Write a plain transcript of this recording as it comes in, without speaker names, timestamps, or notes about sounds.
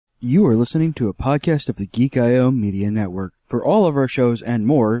You are listening to a podcast of the Geek.io Media Network. For all of our shows and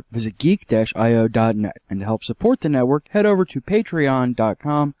more, visit geek-io.net. And to help support the network, head over to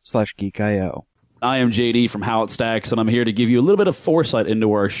patreon.com/geek.io. I am JD from How It Stacks, and I'm here to give you a little bit of foresight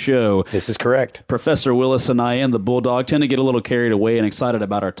into our show. This is correct. Professor Willis and I and the Bulldog tend to get a little carried away and excited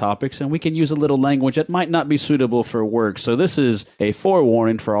about our topics, and we can use a little language that might not be suitable for work. So this is a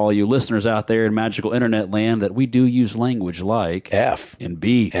forewarning for all you listeners out there in magical internet land that we do use language like F and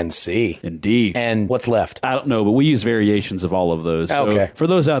B and C and D. And what's left? I don't know, but we use variations of all of those. Okay. So for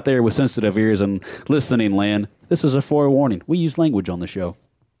those out there with sensitive ears and listening land, this is a forewarning. We use language on the show.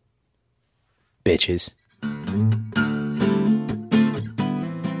 Bitches.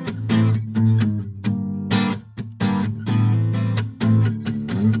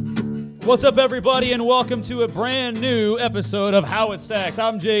 What's up, everybody, and welcome to a brand new episode of How It Stacks.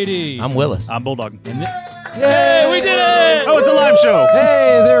 I'm JD. I'm Willis. I'm Bulldog. Hey, we did it! Oh, it's a live show.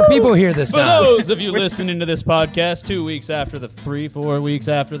 Hey, there are people here this For time. those of you listening to this podcast 2 weeks after the 4 weeks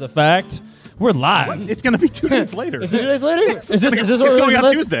after the fact, we're live. It's going to be 2 days later. Is it 2 days later? Is this It's what going out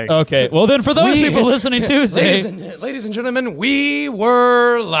list? Tuesday. Okay, well then for those people listening Tuesday, Ladies and gentlemen, we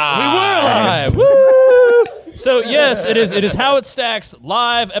were live. Woo! So yes, it is How It Stacks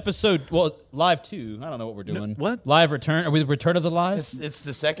live episode. Well, live 2. I don't know what we're doing. What? Live return? Are we the return of the live? It's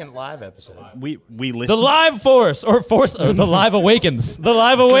the second live episode. We The Live Force, or the Live Awakens. The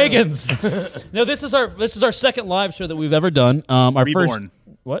Live Awakens. No, this is our second live show that we've ever done. Our Reborn. first.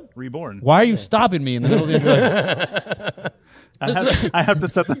 What? Reborn. Why are you stopping me in the middle of the I have to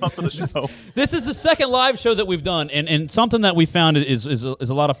set them up for the show. This is the second live show that we've done, and something that we found is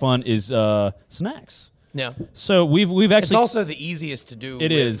a lot of fun is snacks. Yeah. So we've actually. It's also the easiest to do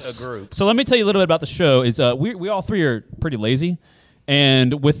with a group. So let me tell you a little bit about the show. Is we all three are pretty lazy.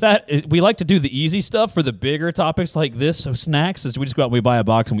 And with that, we like to do the easy stuff for the bigger topics like this. So snacks is we just go out and we buy a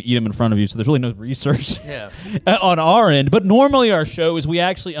box and we eat them in front of you. So there's really no research on our end. But normally our show is we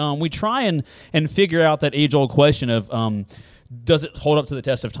actually we try and figure out that age-old question of does it hold up to the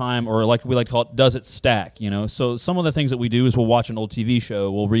test of time, or like we like to call it, does it stack? You know. So some of the things that we do is we'll watch an old TV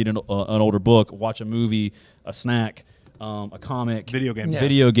show, we'll read an older book, watch a movie, a snack, a comic, Video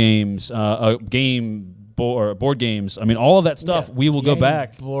games, a game. Board games. I mean, all of that stuff. We will go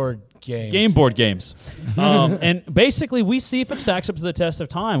back. Game board games. And basically, we see if it stacks up to the test of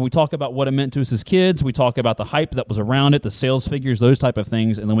time. We talk about what it meant to us as kids. We talk about the hype that was around it, the sales figures, those type of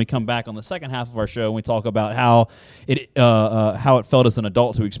things. And then we come back on the second half of our show and we talk about how it felt as an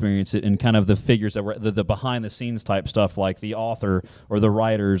adult to experience it, and kind of the figures that were the behind the scenes type stuff, like the author or the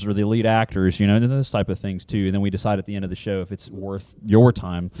writers or the lead actors, you know, those type of things too. And then we decide at the end of the show if it's worth your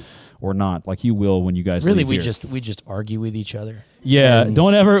time or not, like you will when you guys really leave we here. just argue with each other. Yeah,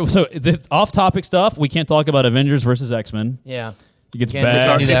 don't ever. So the off-topic stuff, we can't talk about Avengers versus X-Men. Yeah. It gets Can't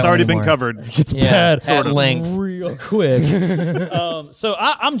bad. do that It's already been anymore. covered. It gets bad. At length. Real quick. So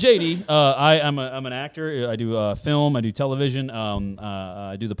I'm JD. I'm an actor. I do film. I do television.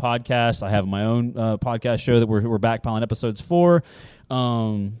 I do the podcast. I have my own podcast show that we're backpiling episodes for.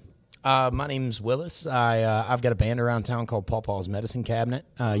 My name's Willis. I've got a band around town called Paw Paw's Medicine Cabinet.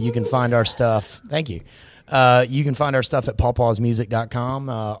 You can find our stuff. Thank you. You can find our stuff at pawpawsmusic.com.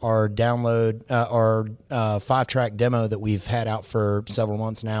 Our download, our 5-track demo that we've had out for several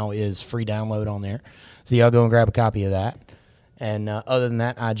months now is free download on there. So y'all go and grab a copy of that. And other than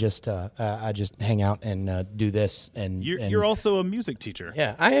that, I just hang out and do this. And You're also a music teacher.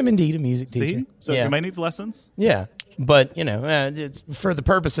 Yeah, I am indeed a music teacher. See? So yeah. everybody needs lessons? Yeah. But, you know, it's for the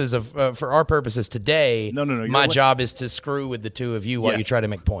purposes of, for our purposes today, No. my job is to screw with the two of you while you try to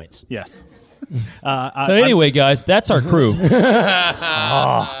make points. Yes. So anyway, guys, that's our crew.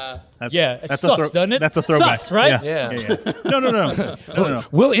 It sucks, doesn't it? That's a throwback. Sucks, right? Yeah. No.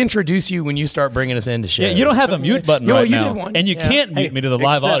 We'll introduce you when you start bringing us into shows. Yeah, you don't have a mute button No, right you now, did one. and you Yeah. can't mute me to the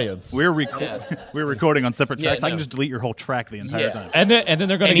live Except audience. We're recording on separate tracks. Yeah, I can no. just delete your whole track the entire time. And then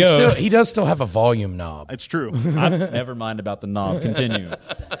they're going And to go. he does still have a volume knob. It's true. Never mind about the knob. Continue.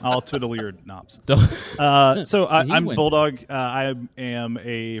 I'll twiddle your knobs. Don't- I'm went. Bulldog. I am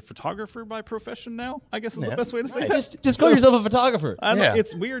a photographer by profession now, I guess is the best way to say that. Just call yourself a photographer.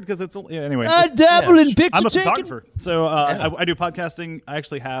 It's weird because it's anyway. I it's- dabble in picture I'm a taking. photographer, so I do podcasting. I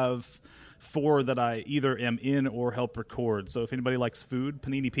actually have 4 that I either am in or help record. So if anybody likes food,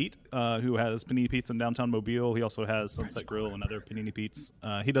 Panini Pete, who has Panini Pete's in downtown Mobile, he also has Sunset Grill and other Panini Pete's.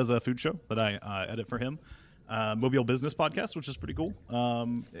 He does a food show that I edit for him. Mobile Business Podcast, which is pretty cool.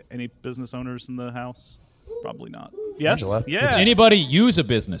 Any business owners in the house? Probably not. Yes. Angela. Yeah. Does anybody use a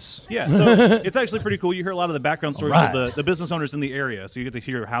business? Yeah, so it's actually pretty cool. You hear a lot of the background stories of the business owners in the area, so you get to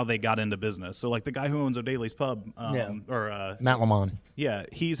hear how they got into business. So, like the guy who owns O'Daly's Pub, Matt Lamont. Yeah,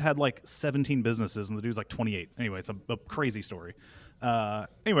 he's had like 17 businesses, and the dude's like 28. Anyway, it's a crazy story.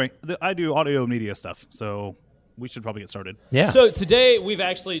 Anyway, I do audio media stuff, so we should probably get started. Yeah. So today we've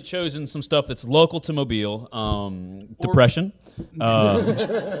actually chosen some stuff that's local to Mobile. Depression,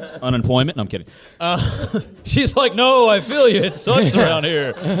 unemployment. No, I'm kidding. She's like, no, I feel you. It sucks around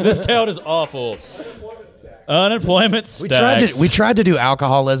here. This town is awful. Unemployment stacks. We tried to do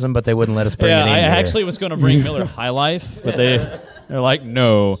alcoholism, but they wouldn't let us bring it in. I here. actually was going to bring Miller High Life, but they're like,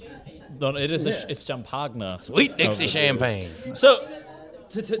 no. It's champagne. Sweet Dixie champagne. So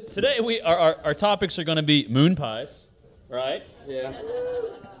today our topics are going to be moon pies, right? Yeah.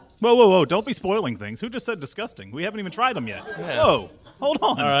 Whoa! Don't be spoiling things. Who just said disgusting? We haven't even tried them yet. Yeah. Whoa! Hold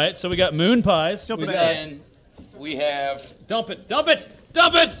on. All right, so we got moon pies. Jumping ahead. And we have Dump it!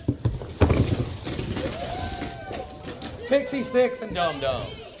 pixie sticks and dum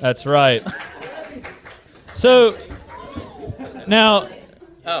dums. That's right. So now,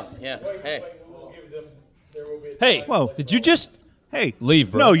 Oh yeah. hey, Whoa. did you just Hey,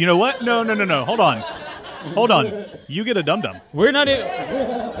 leave, bro? No, you know what? No. Hold on. You get a dum dum. We're not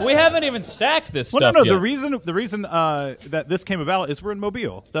even. We haven't even stacked this Well, stuff no. yet. The reason that this came about is we're in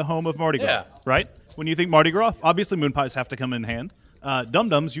Mobile, the home of Mardi Gras, Yeah. right? When you think Mardi Gras, obviously moon pies have to come in hand. Dum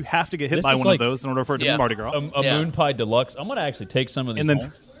dums, you have to get hit This by is one like- of those in order for it to Yeah. be Mardi Gras. a Yeah. moon pie deluxe. I'm gonna actually take some of these And then,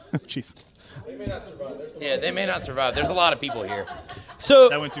 home. jeez, Yeah, they may not survive. There's a lot of people here. So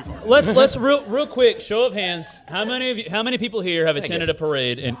that went too far. let's real quick show of hands. How many people here have attended a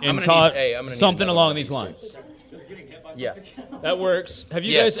parade and gonna caught need- I'm gonna need something another along one of these these, lines? Yeah. That works. Have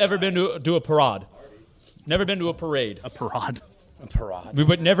you Yes. guys ever been to do a parade? Never been to a parade. A parade. A parade. We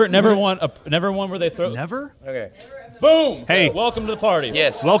would never one where they throw. Never? Okay. Boom. Hey. welcome to the party.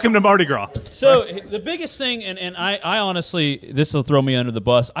 Yes. Welcome to Mardi Gras. So the biggest thing, and I honestly, this will throw me under the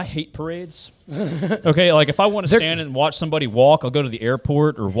bus. I hate parades. Okay, like if I want to stand and watch somebody walk, I'll go to the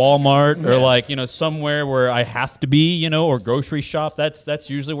airport or Walmart or somewhere where I have to be, or grocery shop. That's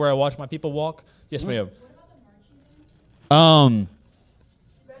usually where I watch my people walk. Yes, ma'am.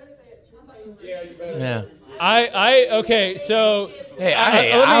 Yeah. Okay, so Hey,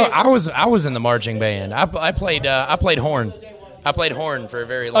 I was in the marching band. I played horn. I played horn for a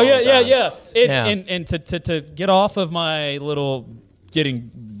very long time. yeah. Yeah. And to get off of my little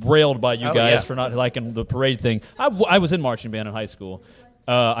getting railed by you Oh, guys yeah. for not liking the parade thing. I was in marching band in high school.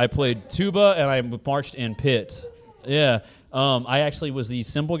 I played tuba and I marched in pit. Yeah. I actually was the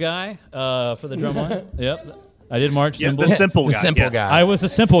cymbal guy for the drum line. Yep. I did march Yeah, cymbals. the simple guy. The simple yes. guy. I was a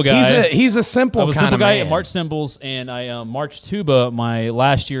simple guy. He's a I simple was a kind simple of guy man. at march cymbals, and I marched tuba my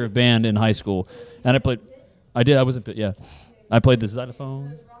last year of band in high school. And I played. I was in pit. Yeah. I played the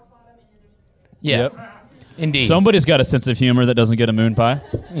xylophone. Yeah. Yep. Indeed. Somebody's got a sense of humor that doesn't get a moon pie.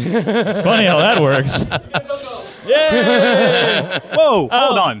 Funny how that works. Yay! Whoa,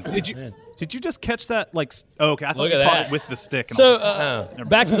 hold on. Did you just catch that? Okay, I thought Look you at caught that. it with the stick. And I So was like,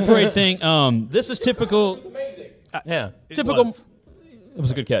 back to the parade thing. This is typical. yeah. it typical- was. It was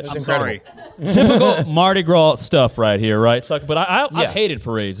a good catch. I'm sorry. Typical Mardi Gras stuff right here, right? So, but I've Yeah. hated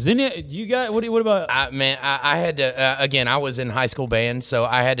parades. Is any you guys? What about? I had to again. I was in high school band, so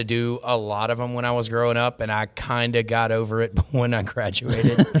I had to do a lot of them when I was growing up, and I kind of got over it when I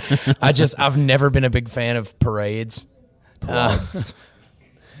graduated. I've never been a big fan of parades.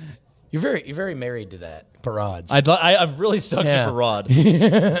 You're very married to that parades. I'm really stuck Yeah. to parade.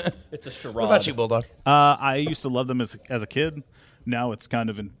 It's a charade. What about you, Bulldog? I used to love them as a kid. Now it's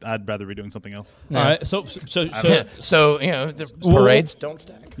kind of I'd rather be doing something else. All right. So Yeah. So the parades don't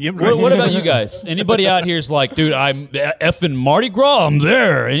stack. Yeah, right. what about you guys? Anybody out here is like, dude, I'm effing Mardi Gras. I'm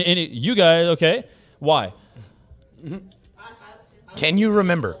there. And you guys, okay? Why? Can you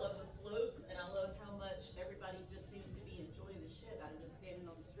remember? I love the floats, and I love how much everybody just seems to be enjoying the shit out of just standing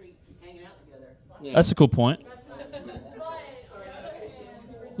on the street and hanging out together. That's a cool point.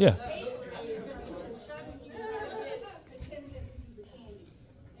 Yeah.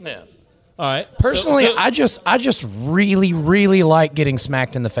 Yeah. All right. Personally, So- I just really like getting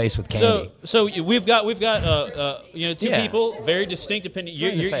smacked in the face with candy. So we've got two Yeah. people, very distinct opinion.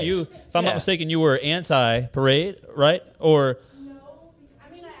 Right in the face. You, if I'm Yeah. not mistaken, you were anti-parade, right? Or No,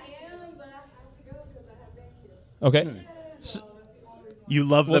 I mean I am, but I have to go because I have grandkids. okay. You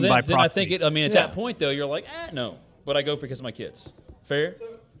love Well, them by then I proxy. think it. I mean, at Yeah. that point though, you're like, no, but I go because of my kids. Fair? Can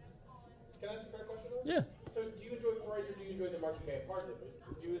I ask a fair question? Though? Yeah. So, do you enjoy parades or do you enjoy the marching band part of it?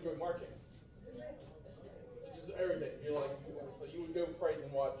 Do you enjoy marching? Just everything. You're like, so you would go parades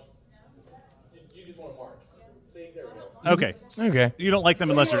and watch. You just want to march. Okay. Okay. You don't like them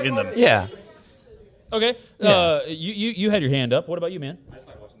unless you're in them. Yeah. Okay. Yeah. You had your hand up. What about you, man?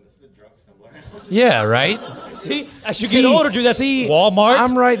 Yeah, right? See, as you get older, do that. See, Walmart.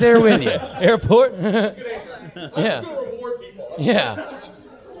 I'm right there with you. Airport. Yeah. Yeah.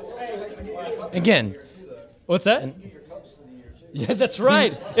 Again. What's that? Yeah, that's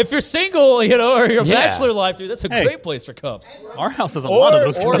right. If you're single, or your Yeah. bachelor life, dude, that's a great place for cups. Our house has a lot of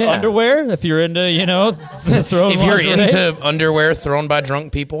those. Or cups. underwear, if you're into, throwing If you're lingerie. into underwear thrown by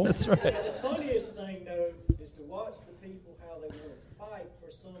drunk people. That's right. The funniest thing, though, is to watch the people how they want to fight for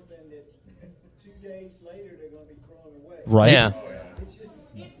something that 2 days later they're going to be throwing away. Right. Yeah. It's just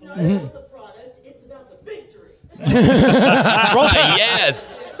It's not about the product, it's about the victory.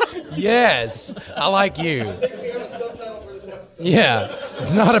 Yes. Yes. I like you. Yeah.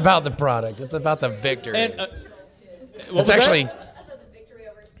 It's not about the product. It's about the victory. And it's actually...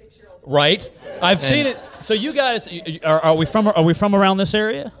 Right. I've seen it. So you guys, are we from around this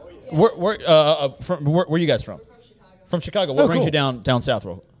area? Where are you guys from? From Chicago. What brings cool. you down south?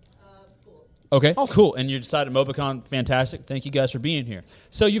 School. Okay, cool. And you decided Mobicon, fantastic. Thank you guys for being here.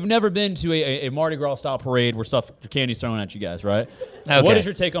 So you've never been to a Mardi Gras style parade where candy's thrown at you guys, right? Okay. What is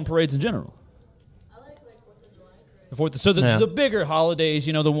your take on parades in general? I like 4th of July. So the bigger holidays,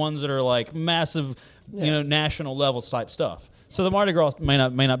 the ones that are like massive, national level type stuff. So the Mardi Gras may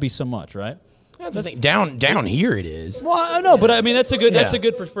not be so much, right? That's the thing. Down here it is. Well, I know, but I mean that's a good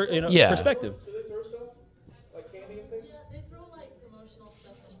perspective. Yeah. Perspective. Do they throw stuff? Like candy and things? Yeah, they throw like promotional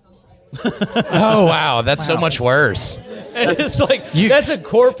stuff from companies. Oh wow, that's so much worse. It's just like that's a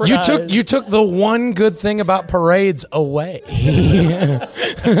corporate. You took the one good thing about parades away.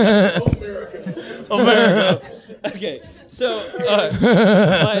 America. Okay, so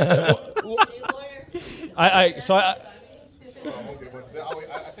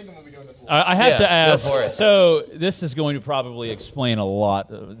I have to ask. Go for it. So this is going to probably explain a lot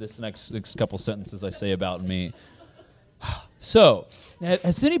of this next couple sentences I say about me. So,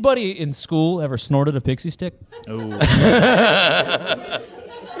 has anybody in school ever snorted a pixie stick? Oh.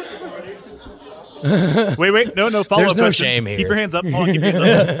 Wait. No, follow There's up no question. shame here. Keep your hands up. Hold on, keep your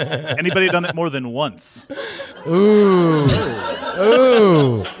hands up. Anybody done it more than once? Ooh,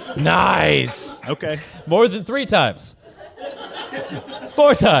 nice. Okay. More than 3 times.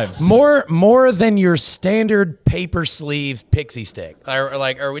 4 times. More than your standard paper sleeve pixie stick.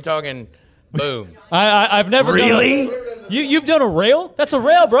 Are we talking? Boom. I've never Really? You've done a rail? That's a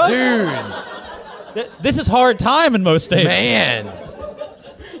rail, bro. Dude. This is hard time in most states. Man.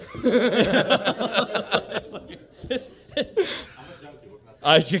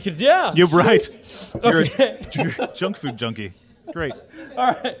 Yeah. You're right. You're Okay. a junk food junkie. It's great. All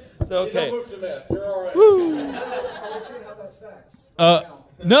right. Okay. Don't move to that. You're all right.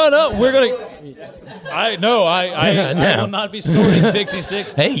 No, we're gonna. I will not be snorting pixie sticks.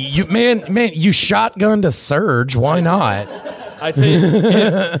 Hey, you you shotgunned a surge. Why not? I tell you,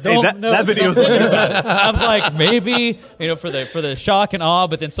 that video's on YouTube. I was like, maybe for the shock and awe,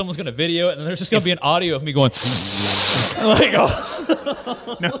 but then someone's gonna video it, and there's just gonna be an audio of me going, like,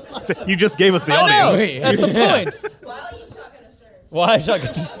 oh. No, so you just gave us the I know. audio. That's the point. Why don't you shotgun a surge? Why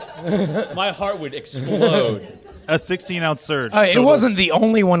shotgun? My heart would explode. A 16-ounce surge. It total. wasn't the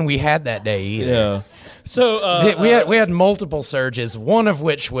only one we had that day either. Yeah. So We had multiple surges, one of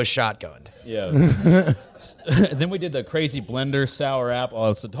which was shotgunned. Yeah. Then we did the crazy blender sour apple. Oh,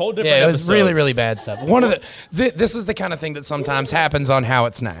 it's a whole different. Yeah, it was episode. really, really bad stuff. One of this is the kind of thing that sometimes happens on How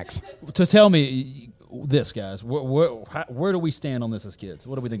It Snacks. So tell me this, guys. Where do we stand on this as kids?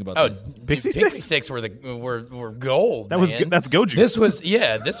 What do we think about this? Pixie Pixie sticks? sticks were gold. That's Goju.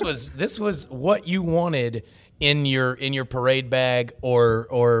 This was what you wanted in your parade bag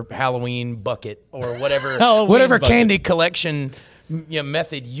or Halloween bucket or whatever Bucket. candy collection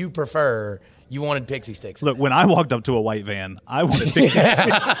method you prefer. You wanted pixie sticks. Look, when I walked up to a white van, I wanted pixie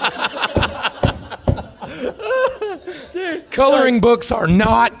sticks. Coloring books are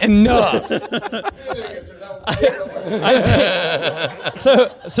not enough. So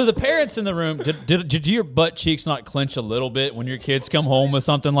the parents in the room, did your butt cheeks not clench a little bit when your kids come home with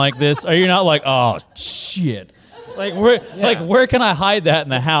something like this? Are you not like, oh shit? Like where can I hide that in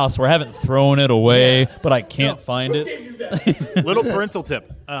the house where I haven't thrown it away, but I can't find it? Little parental tip: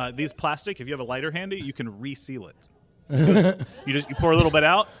 these plastic, if you have a lighter handy, you can reseal it. You pour a little bit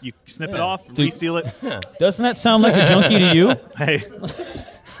out, you snip it off, reseal it. Doesn't that sound like a junkie to you? Hey,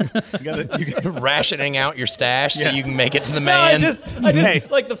 you gotta Rationing out your stash so Yes. you can make it to the No, I man. just Hey.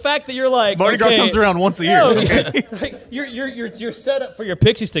 like the fact that you're like Mardi Gras okay, comes around once a year. No, Okay? like you're set up for your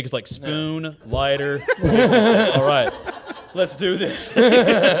pixie stick is like spoon, lighter. All right, let's do this.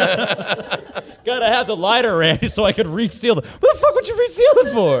 Gotta have the lighter, Randy, so I could reseal it. What the fuck would you reseal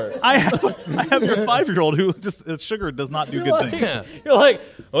it for? I have your 5-year-old who just sugar does not do good things. You're like,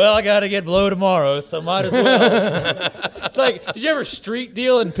 well, I gotta get blow tomorrow, so might as well. Like, did you ever street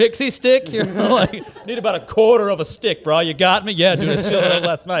deal in Pixie Stick? You're like, need about a quarter of a stick, bro. You got me? Yeah, dude, I sealed it up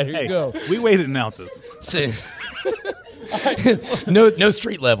last night. Here you go. We weighed it in ounces. no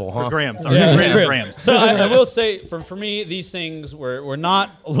street level, huh? Or grams. Sorry, grams. So I will say, for me, these things were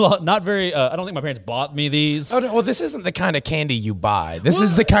not very. I don't think my parents bought me these. Oh no, well, this isn't the kind of candy you buy. This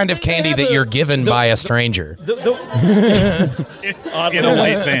is the kind of candy that you're given by a stranger. In a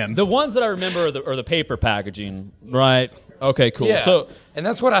white van. The ones that I remember are the paper packaging, right? Okay, cool. Yeah. So. And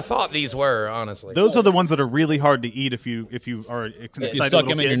that's what I thought these were, honestly. Those are the ones that are really hard to eat if you are excited. You stuck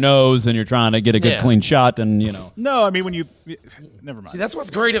them in your nose and you're trying to get a good clean shot, and No, I mean when you. Never mind. See, that's what's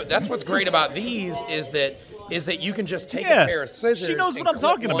great. That's what's great about these is that you can just take a pair of scissors. She knows and what I'm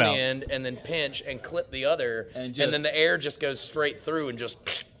clip talking one about. end and then pinch and clip the other, and then the air just goes straight through and just.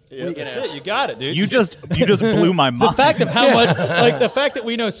 That's it. You got it, dude. You just blew my mind. The fact of how much, the fact that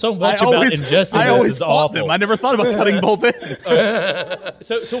we know so much about ingesting this is awful. Them. I never thought about cutting both ends.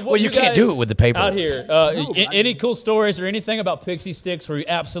 So what well, you can't do it with the paper out here. Any cool stories or anything about Pixie Sticks where you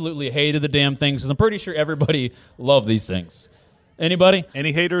absolutely hated the damn things? Because I'm pretty sure everybody loved these things. Anybody?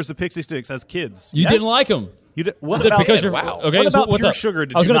 Any haters of Pixie Sticks as kids? You didn't like them. You did, what is about it because you're wow? Okay, what about what's pure up? sugar?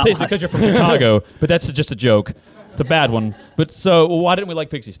 Did I was going to say it's because you're from Chicago, but that's just a joke. It's a bad one. But so why didn't we like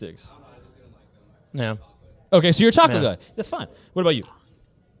Pixie Sticks? Yeah. Okay, so you're a chocolate guy. That's fine. What about you?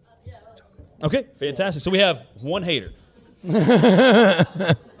 Okay, fantastic. So we have one hater.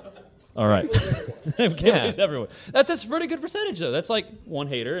 All right. Everyone. That's a pretty good percentage, though. That's like one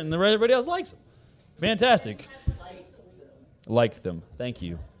hater, and everybody else likes them. Fantastic. Liked them. Thank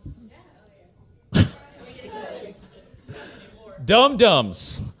you.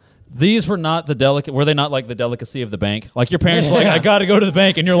 Dum-dums. These were not the delicate. Were they not like the delicacy of the bank? Like your parents were like, I got to go to the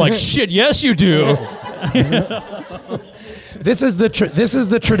bank, and you're like, shit, yes, you do. This is the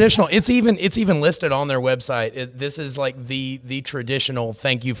traditional. It's even listed on their website. This is like the traditional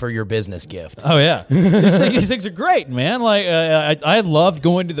thank you for your business gift. Oh yeah, these things are great, man. Like I loved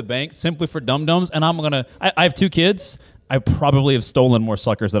going to the bank simply for dum-dums, and I have 2 kids. I probably have stolen more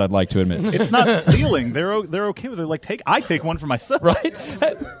suckers than I'd like to admit. It's not stealing. They're okay with it. Like I take one for myself. Right?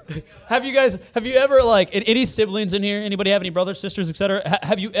 Have you ever, like, any siblings in here? Anybody have any brothers, sisters, etc.?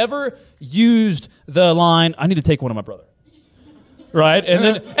 Have you ever used the line, I need to take one of my brother? Right?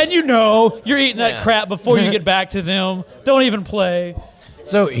 And you're eating that crap before you get back to them. Don't even play.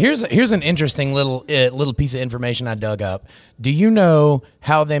 So here's an interesting little piece of information I dug up. Do you know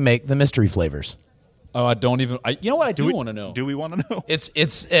how they make the mystery flavors? Oh, I don't even. You know what? I do want to know. Do we want to know?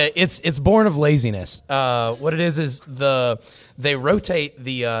 It's born of laziness. What it is they rotate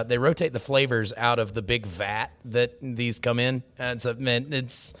the flavors out of the big vat that these come in, and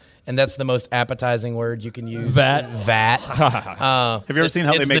and that's the most appetizing word you can use. Vat. Have you ever seen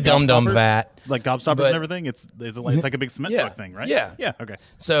how they make the dum dum vat, like gobstoppers and everything? It's like a big cement truck thing, right? Yeah. Okay.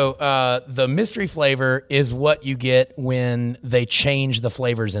 So the mystery flavor is what you get when they change the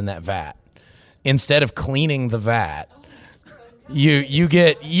flavors in that vat. Instead of cleaning the vat, you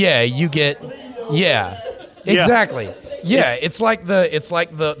get exactly. Yeah, it's like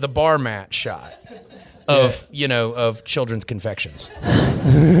the bar mat shot of children's confections.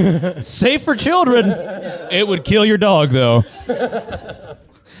 Safe for children. It would kill your dog, though.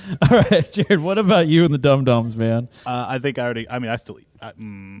 All right, Jared, what about you and the dum-dums, man? I think I still eat. I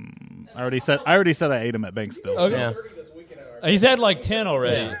already said I ate them at Bank still. Okay. So. Yeah. He's had like 10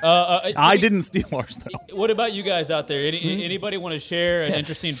 already. Yeah. I didn't steal ours, though. What about you guys out there? Anybody want to share an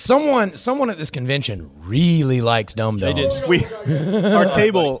interesting... Someone at this convention really likes dum-dums. They did. Our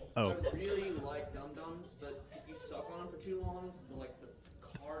table... I really like dum-dums, but if you suck on them for too long, the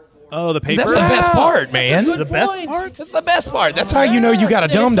cardboard... Oh, the paper? That's the best part, man. The best part? That's the best part. That's how you know you got a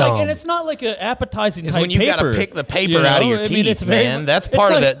dum-dum. And it's not like an appetizing It's type when you got to pick the paper out of your teeth, man. That's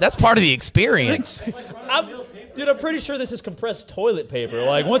part of the experience. I'm pretty sure this is compressed toilet paper.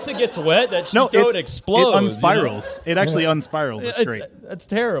 Like, once it gets wet, it explodes. It unspirals. It actually unspirals. It's great. That's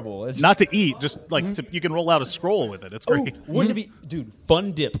terrible. It's not to eat, just like you can roll out a scroll with it. It's great. Wouldn't it be, dude?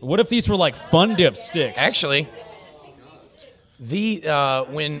 Fun dip. What if these were like fun dip sticks? Actually,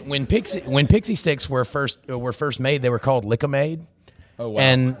 when Pixie Sticks were first made, they were called Lick-O-Made. Oh, wow.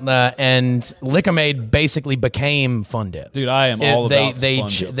 And Lick-O-Made basically became Fun Dip. Dude, I am all about Fun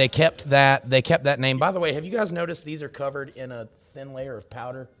Dip. They kept that name. By the way, have you guys noticed these are covered in a thin layer of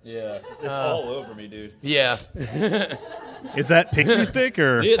powder? Yeah, it's all over me, dude. Yeah. Is that Pixie Stick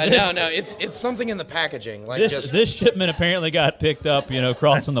or? No, it's something in the packaging. Like this shipment apparently got picked up,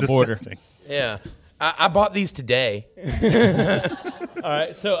 crossing the border. Yeah. I bought these today. All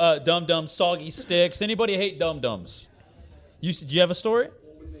right, so Dum Dum soggy sticks. Anybody hate Dum Dums? Do you have a story?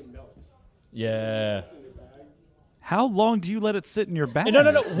 Yeah. How long do you let it sit in your bag? No.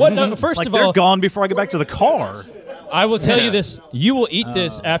 What? No, first like of they're all, gone before I get back to the car. I will tell you this: you will eat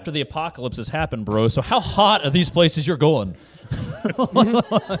this after the apocalypse has happened, bro. So how hot are these places you're going?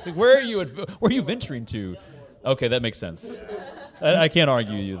 Where are you venturing to? Okay, that makes sense. I can't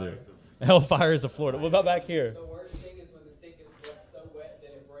argue you there. Hellfire is a Florida. What about back here? The worst thing is when the steak is so wet that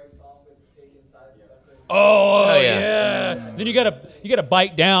it breaks off with the steak inside the separate. Oh yeah. Then you gotta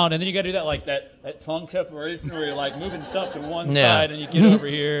bite down, and then you gotta do that tongue separation where you're like moving stuff to one side, and you get over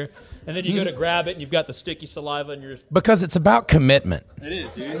here, and then you go to grab it, and you've got the sticky saliva, and you're just... Because it's about commitment. It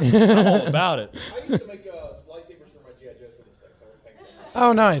is, dude. I'm all about it. I used to make lightsabers for my G.I. Joes with the sticks. I would paint them.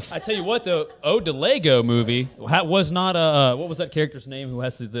 Oh, nice. I tell you what, though, Ode to Lego movie was not what was that character's name who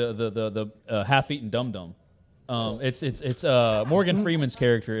has the half-eaten dum-dum? It's Morgan Freeman's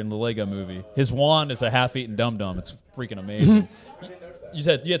character in the Lego movie. His wand is a half-eaten dum-dum. It's freaking amazing. You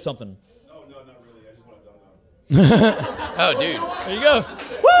said you had something. No, not really. I just want a dum-dum. Oh, dude. There you go.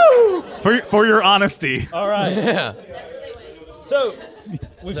 Woo! For your honesty. All right. Yeah. So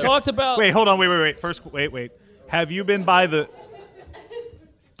we've talked about. Wait, hold on. Wait. First, wait. Have you been by the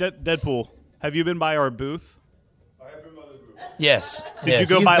Deadpool? Have you been by our booth? I have been by the booth. Yes. Did Yes, you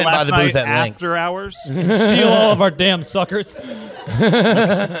go he's by been last the night booth at length. after hours? Steal all of our damn suckers.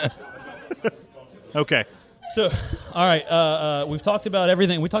 Okay. So, all right. We've talked about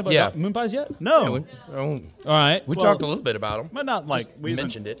everything. We talked about moon pies yet? No. All right. We talked a little bit about them. But not like we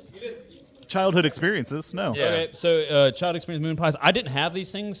mentioned it. Childhood experiences. No. Yeah. Okay, so child experience moon pies. I didn't have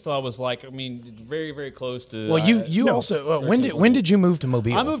these things till I was very, very close to. Well, you also when did you move to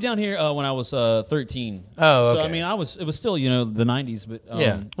Mobile? I moved down here when I was 13. Oh, okay. So I mean, it was still the 90s, but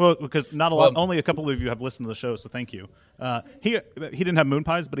Yeah. Well, because not a lot. Only a couple of you have listened to the show, so thank you. He didn't have moon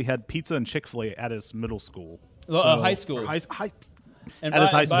pies, but he had pizza and Chick-fil-A at his middle school. High school. And at his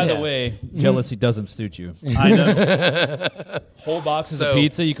high school. by the way, jealousy doesn't suit you. I know. Whole boxes of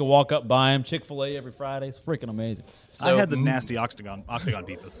pizza. You can walk up, buy them. Chick-fil-A every Friday. It's freaking amazing. I had the nasty octagon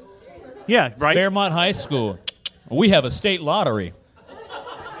pizzas. Yeah, right. Fairmont High School. We have a state lottery.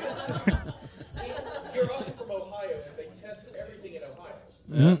 You're also from Ohio, and they test everything in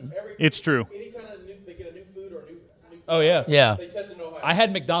Ohio. It's true. Anytime they get a new food or new Oh yeah. Yeah. they test it in Ohio. I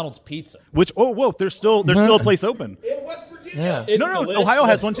had McDonald's pizza. Which whoa, there's still a place open. in West Virginia. Yeah. It's No, delicious. Ohio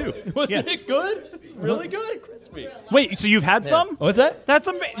has one too. Wasn't it good? It's really good and crispy. Wait, so you've had some? What's that? That's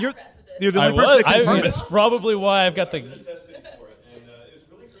amazing. You're the only person to confirm it. That's probably why I've got the. Tested for it, and it's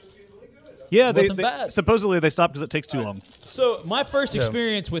really crispy and really good. Yeah, wasn't bad. supposedly they stopped because it takes too long. So my first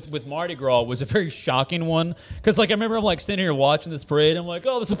experience with Mardi Gras was a very shocking one because I remember I'm sitting here watching this parade. I'm like,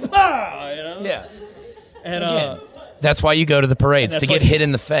 oh, this is Yeah. And That's why you go to the parades, to get hit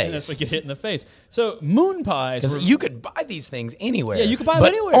in the And that's face. what get hit in the face. So moon pies. Because you could buy these things anywhere. Yeah, you could buy them but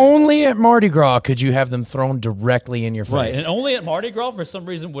anywhere. only at Mardi Gras could you have them thrown directly in your face. Right, and only at Mardi Gras for some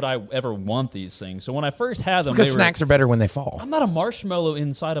reason would I ever want these things. So when I first had them, Because snacks are better when they fall. I'm not a marshmallow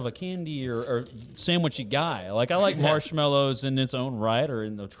inside of a candy or sandwichy guy. I like marshmallows in its own right or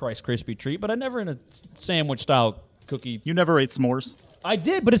in the Rice Krispie treat, but I never in a sandwich style cookie. You never ate s'mores? I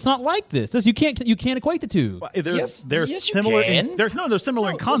did, but it's not like this. You can't equate the two. They're yes, you similar. can. They're similar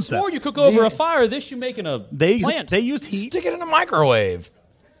in concept. Or you cook over a fire. This you make in a plant. They used heat. Stick it in a microwave.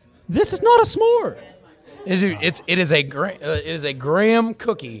 This is not a s'more. Dude, it is a graham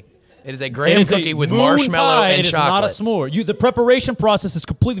cookie. It is a graham It is a cookie with moon marshmallow pie. and It is chocolate. not a s'more. The preparation process is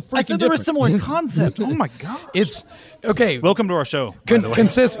completely freaking I said they different. were similar in concept. Oh my god! It's okay. Welcome to our show. by the way.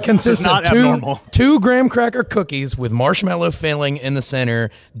 Consists not of abnormal. two graham cracker cookies with marshmallow filling in the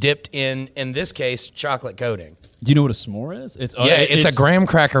center, dipped in this case, chocolate coating. Do you know what a s'more is? It's It's a graham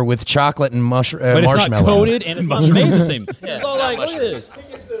cracker with chocolate and but marshmallow. it's not coated and it's not made the same. It's all look at this.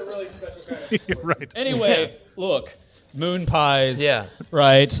 It's a really special kind of Right. Anyway, look, moon pies. Yeah.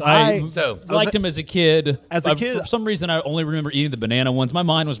 Right. I So- liked them as a kid. As a kid- For some reason, I only remember eating the banana ones. My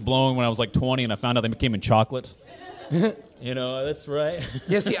mind was blown when I was 20 and I found out they came in chocolate. That's right.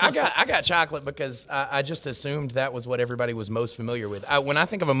 Yeah, see, I got chocolate because I just assumed that was what everybody was most familiar with. When I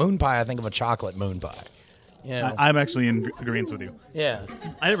think of a moon pie, I think of a chocolate moon pie. I'm actually in agreement with you. Yeah.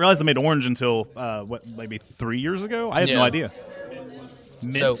 I didn't realize they made orange until maybe 3 years ago. I had no Yeah. idea.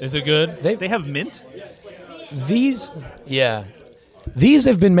 Mint. So- Is it good? They have mint. These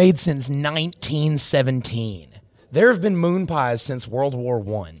have been made since 1917. There have been moon pies since World War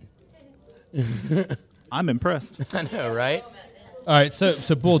I. I'm impressed. I know, right? All right. So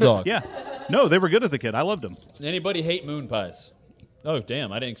Bulldog. Yeah. No, they were good as a kid. I loved them. Anybody hate moon pies? Oh,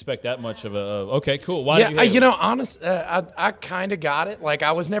 damn. I didn't expect that much of a... okay, cool. Why did you hate you it? know, honest, I kind of got it. Like,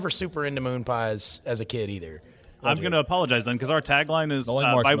 I was never super into moon pies as a kid either. I'm going to apologize then, because our tagline is Don't like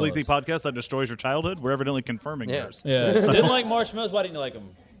Bible marshmallows. Weekly Podcast that destroys your childhood. We're evidently confirming yours. Yeah. Didn't like marshmallows. Why didn't you like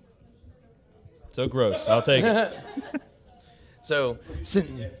them? So gross. I'll take it. So,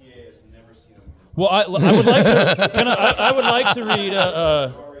 Well, I would like to. I would like to read.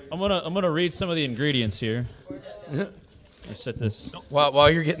 I'm gonna read some of the ingredients here. Let's set this. while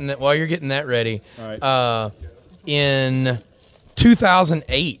you're getting that ready, All right. In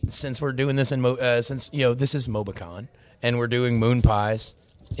 2008, since we're doing this since this is Mobicon and we're doing moon pies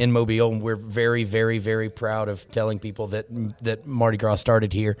in Mobile, and we're very, very, very proud of telling people that Mardi Gras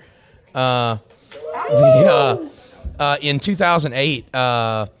started here. In 2008,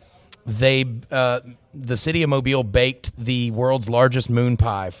 the city of Mobile baked the world's largest moon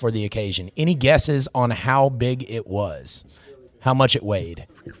pie for the occasion. Any guesses on how big it was? How much it weighed?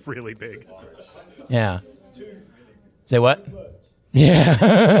 Really big. Yeah. Say what?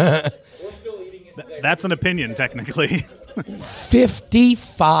 Yeah. That's an opinion, technically.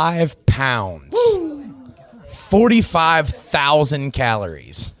 55 pounds. 45,000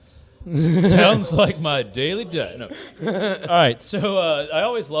 calories. Sounds like my daily diet. No. All right, so I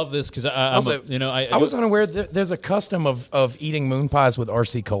always love this because I was unaware that there's a custom of eating moon pies with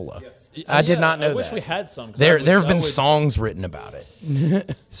RC Cola. I did not know that. I wish we had some. There have been songs written about it.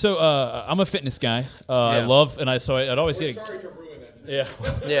 So I'm a fitness guy. I love, and I'd always get.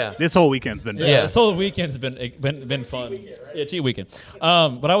 Yeah. This whole weekend's been. This whole weekend's been fun. Yeah, cheat weekend.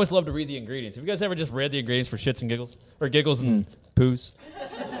 But I always love to read the ingredients. Have you guys ever just read the ingredients for shits and giggles or giggles and poos?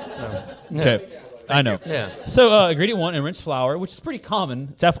 Okay. I know. Yeah. So ingredient 1, enriched flour, which is pretty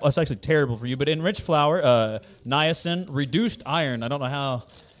common. It's actually terrible for you, but enriched flour, niacin, reduced iron. I don't know how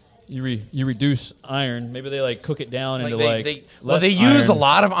you reduce iron. Maybe they cook it down into they use a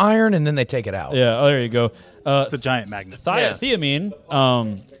lot of iron and then they take it out. Yeah. Oh, there you go. It's a giant magnet. Thiamine.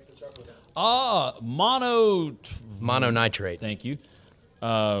 Mononitrate. Thank you.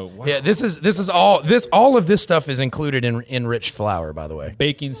 Wow. Yeah, all of this stuff is included in enriched flour, by the way.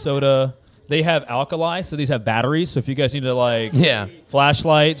 Baking soda. They have alkali, so these have batteries. So if you guys need to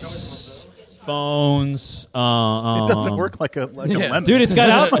flashlights, phones, it doesn't work like a lemon. Dude, it's got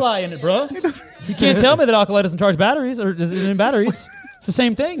alkali in it, bro. You can't tell me that alkali doesn't charge batteries or doesn't in batteries. It's the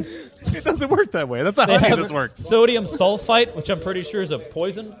same thing. It doesn't work that way. That's not how this works. Sodium sulfite, which I'm pretty sure is a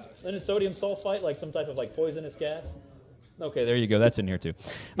poison. Isn't it sodium sulfite, like some type of poisonous gas? Okay, there you go. That's in here too.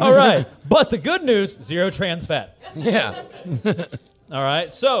 All right. But the good news, 0 trans fat. Yeah. All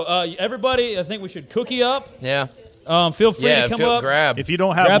right. So everybody, I think we should cookie up. Yeah. Feel free to come up. Grab. If you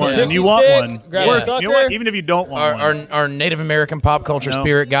don't have one, a and you want stick, one, grab a sucker. you know what? Even if you don't want one, our Native American pop culture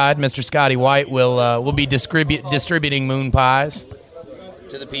spirit guide, Mr. Scotty White, will be distributing moon pies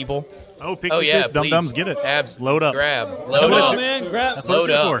to the people. Oh, Pixie Sticks, dum-dums, get it. Load up. Grab. Load up, man. Grab. That's what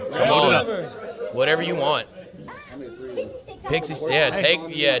it's up. for. Come Load on. it up. Whatever you want. Pixie, take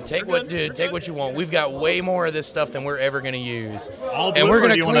what you want. We've got way more of this stuff than we're ever going to use, and we're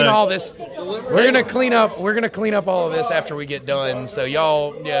going to clean all this. We're going to clean up. We're going to clean up all of this after we get done. So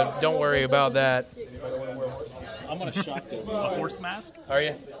y'all, don't worry about that. I'm going to shock them. A horse mask? Are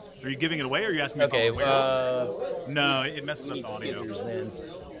you? Are you giving it away, or are you asking me? Okay. No, it messes up the audio. Then.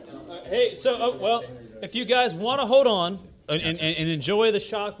 Hey, so if you guys want to hold on. And enjoy the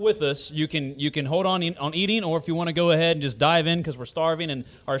shock with us. You can hold on eating, or if you want to go ahead and just dive in because we're starving and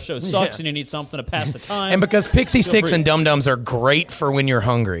our show sucks and you need something to pass the time. And because Pixie Sticks and Dum Dums are great for when you're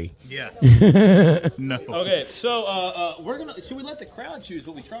hungry. Yeah. No. Okay, so should we let the crowd choose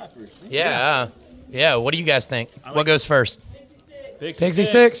what we try first? Yeah. Yeah. What do you guys think? What goes first? Pixie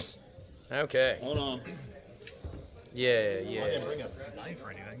Sticks. Okay. Hold on. Yeah. I didn't bring a knife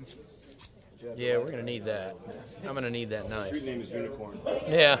or anything. Yeah, we're gonna need that. I'm gonna need that knife. Street name is Unicorn.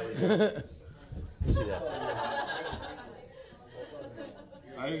 Yeah. You see that?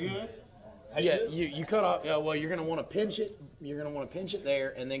 Are you good? Yeah, you cut off. Well, you're gonna want to pinch it. You're gonna want to pinch it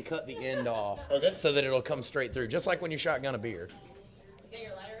there, and then cut the end off. Okay. So that it'll come straight through, just like when you shotgun a beer. Get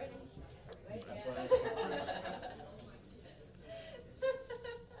your lighter ready?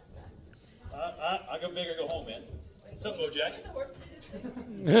 I go big or go home, man. What's up, Bojack?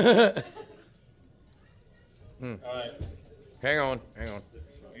 All right. Hang on.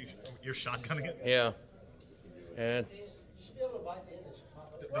 You're shotgunning it? Yeah. And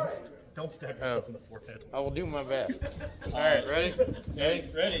Don't stab yourself in the forehead. I will do my best. All right, ready?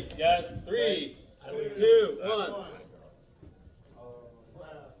 Ready, guys. 3, 2, 1.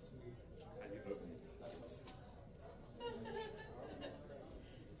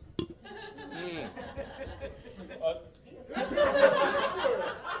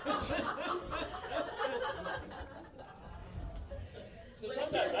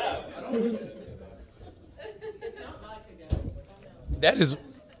 That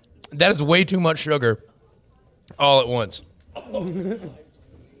is way too much sugar all at once.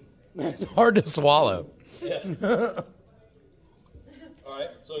 It's hard to swallow. Yeah. All right,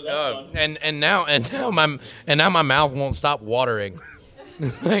 so that's fun. And now my mouth won't stop watering.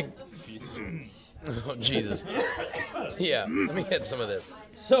 Like, oh Jesus! Yeah, let me get some of this.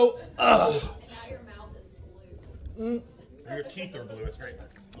 So, Your teeth are blue. It's great.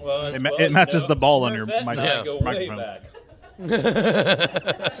 well, It matches the ball on your I go way microphone. back.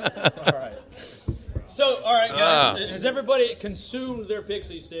 All right. So, all right, guys. Has everybody consumed their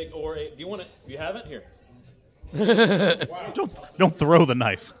pixie stick, or do you want to? You haven't here. Don't throw the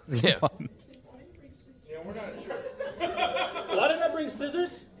knife. Yeah. Why didn't I bring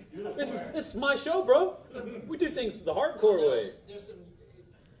scissors? This is my show, bro. We do things the hardcore way.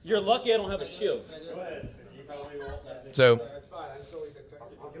 You're lucky I don't have a shield. So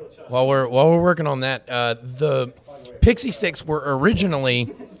while we're working on that, the pixie sticks were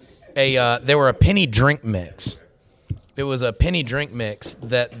originally they were a penny drink mix. It was a penny drink mix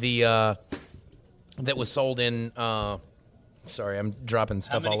that that was sold in. Sorry, I'm dropping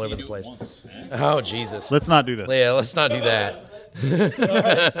stuff all over the place. Oh Jesus! Let's not do this. Yeah, let's not do that.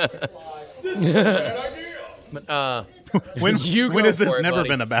 But, When go has this for it, never buddy.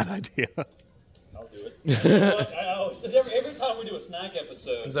 been a bad idea? I'll do it. I always, every time we do a snack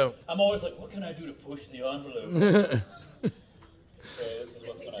episode, So- I'm always like, what can I do to push the envelope? Okay, this is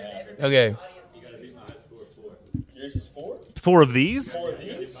what's going to happen. Okay. Yours is 4? 4 of these? 4 of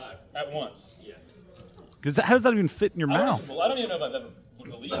these at once. How does that even fit in your mouth? I don't even know if I've ever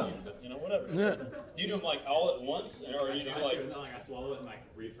believed you, but whatever. Yeah. Do you do them like all at once, or do you do like? I swallow it and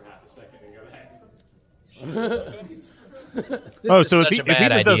read for half a second and go back. So if he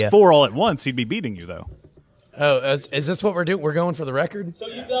just does 4 all at once, he'd be beating you though. Oh, is this what we're doing? We're going for the record? So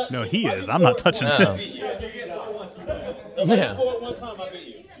you've got. No, he is. I'm not touching this. If I do 4 at one time, I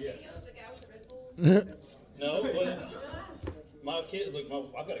beat you. Yes. No. My kid, look,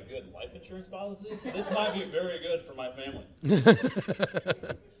 I've got a good life insurance policy, so this might be very good for my family.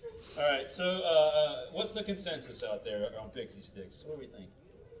 All right, so what's the consensus out there on pixie sticks? What do we think?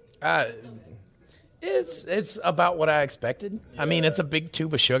 It's about what I expected. I mean, it's a big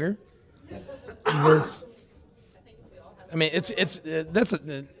tube of sugar. It's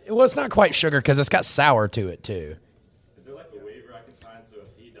not quite sugar because it's got sour to it too. Is there like a waiver I can sign so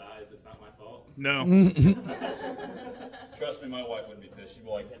if he dies, it's not my fault? No. Trust me, my wife wouldn't be pissed. She'd be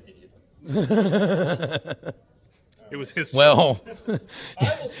like, that idiot. It was his choice. Well,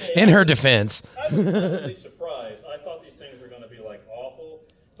 in her defense. I was pleasantly surprised. I thought these things were going to be like awful,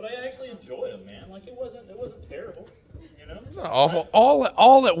 but I actually enjoyed them, man. Like it wasn't terrible, you know. It's not awful.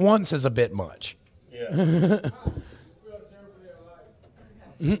 All at once is a bit much. Yeah.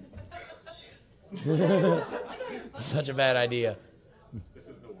 Such a bad idea. This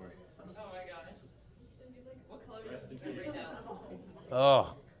is the worst. Oh my gosh. What color is it right now?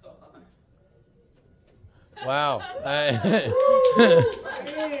 Oh. Wow. Now can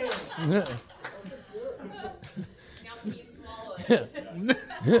you swallow it?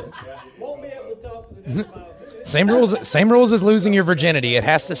 Won't be able to talk for the next 5 minutes. Same rules as losing your virginity. It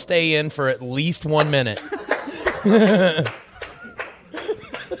has to stay in for at least 1 minute. If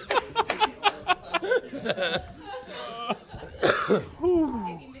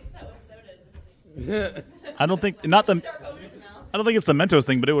you mix that with soda. I don't think it's the Mentos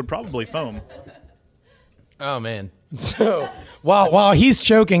thing, but it would probably foam. Oh man. So while he's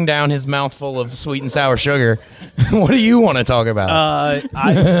choking down his mouthful of sweet and sour sugar, what do you want to talk about?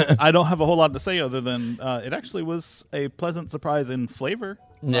 I don't have a whole lot to say other than it actually was a pleasant surprise in flavor.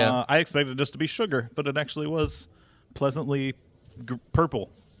 Yeah. I expected it just to be sugar, but it actually was pleasantly purple.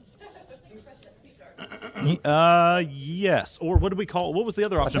 Yes. Or what do we call? What was the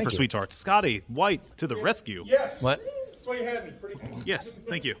other option for sweet tarts? Scotty White to the rescue. Yes. What? That's why you had me. Pretty soon. Yes.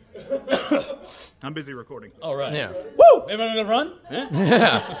 Thank you. I'm busy recording. All right. Yeah. Woo! Everyone gonna run? Huh?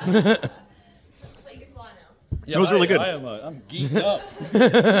 Yeah. Like you fly now. Yeah, It was really good. I'm geeked up.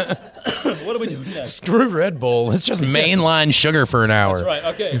 What are we doing next? Screw Red Bull. It's just mainline sugar for an hour. That's right.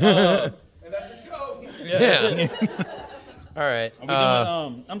 Okay. And that's your show. Yeah. All right. Are we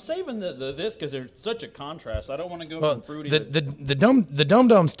doing, I'm saving this because there's such a contrast. I don't want to go Well, from fruity. the dum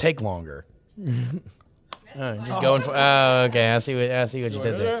dums take longer. Just going for. Oh, okay. I see what you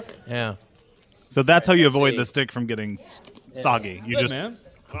did there. Yeah. So that's how you avoid the stick from getting soggy. You Good, just man.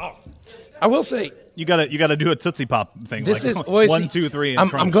 Wow. I will say you gotta do a Tootsie Pop thing. this like is well, 1, see, 2, 3. And I'm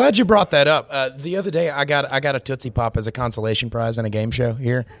crunch. glad you brought that up. The other day I got a Tootsie Pop as a consolation prize in a game show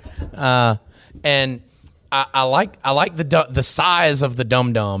here, and I like the size of the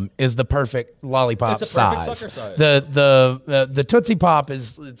Dum Dum is the perfect lollipop It's a perfect size. sucker size. The Tootsie Pop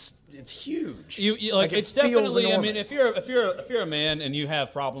it's huge. You Like, it's it feels definitely. I mean, enormous. if you're a man and you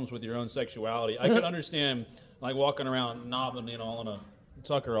have problems with your own sexuality, I could understand like walking around knobbing on a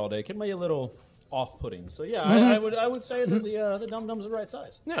sucker all day. It can be a little off-putting. So yeah, I would say that the Dum Dum's the right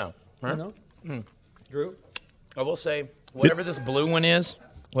size. Yeah. Right. You know? Drew? I will say whatever this blue one is,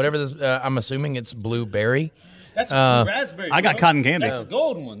 whatever this I'm assuming it's blueberry. That's raspberry. I got cotton candy. That's the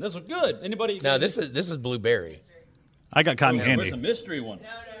golden one. This is good. Anybody? No, this is blueberry. I got cotton Where's candy. the mystery one?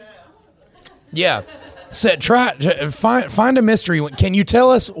 Yeah. So find a mystery one. Can you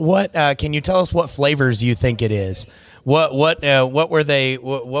tell us what flavors you think it is? What were they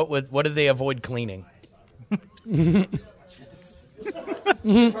what did they avoid cleaning?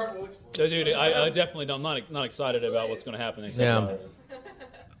 So, dude, I definitely don't. I'm not excited about what's going to happen next. Yeah.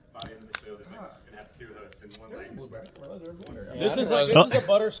 By the end of the show, there's like gonna have 2 hosts in one language. This is a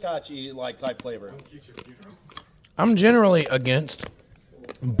butterscotchy like type flavor. I'm generally against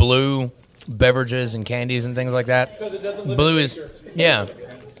blue beverages and candies and things like that. Blue is yeah.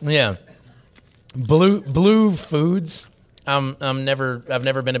 Blue foods. I've never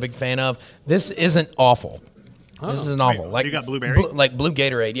been a big fan of. This isn't awful. This isn't awful. Wait, like you got blueberry? Like blue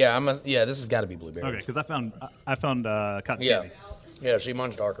Gatorade. Yeah, this has got to be blueberry. Okay, because I found cotton Yeah. candy. Yeah, see,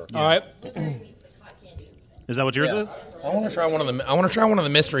 mine's darker. All right. Is that what yours Yeah. is? I want to try one of the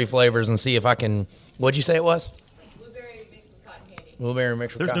mystery flavors and see if I can. What'd you say it was? Blueberry mixed with cotton candy. Blueberry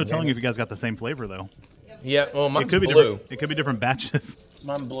mixed with There's no cotton telling candy. if you guys got the same flavor though. Yeah, well, It mine's could be blue. different. It could be different batches.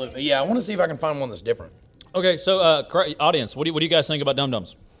 Mine blue. Yeah, I want to see if I can find one that's different. Okay, so audience, what do you guys think about Dum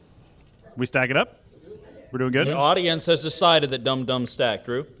Dums? We stack it up. We're doing good. The audience has decided that Dum Dum stack.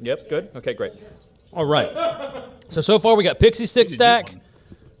 Drew? Yep, good. Okay, great. All right. So far we got Pixie Stick stack,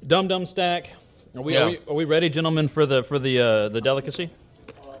 Dum Dum stack. Are we ready, gentlemen, for the delicacy?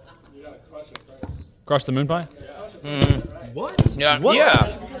 Crush the moon pie? What? Yeah, What?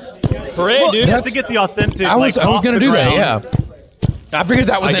 yeah. Parade, dude. You have to get the authentic. I was going to do that. Yeah. I figured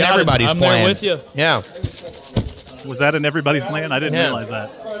that was I in got it. everybody's I'm plan. there with you. Yeah. Was that in everybody's plan? I didn't Yeah. realize that.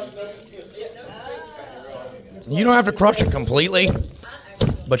 You don't have to crush it completely,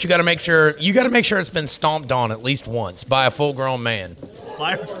 but you got to make sure it's been stomped on at least once by a full-grown man.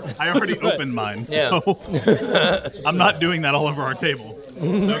 I already opened mine, so Yeah. I'm not doing that all over our table.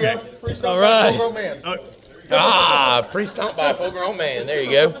 Okay. All right. Pre-stomped by a full-grown man. There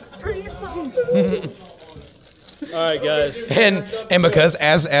you go. All right, guys. And because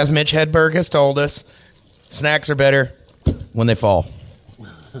as Mitch Hedberg has told us, snacks are better when they fall.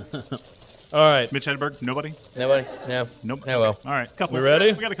 All right. Mitch Hedberg, nobody? Nobody? No. Nope. Oh well. All right, couple. We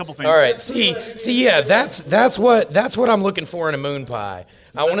ready? We got a couple things. All right. See. Yeah. That's what I'm looking for in a moon pie.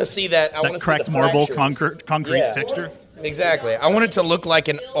 I want to see that. I want to see cracked the marble, fractures. concrete Yeah. texture. Exactly. I want it to look like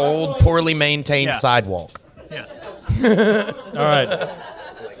an old, poorly maintained Yeah. sidewalk. Yes. All right.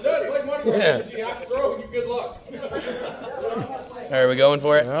 Yeah. If you have to throw, you good luck. Are we going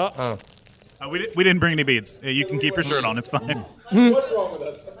for it? Yeah. Oh. We didn't bring any beads. You can keep your shirt on. It's fine. What's wrong with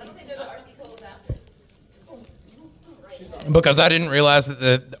us? Because I didn't realize that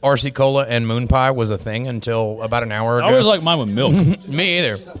the RC Cola and moon pie was a thing until about an hour ago. I always like mine with milk. Me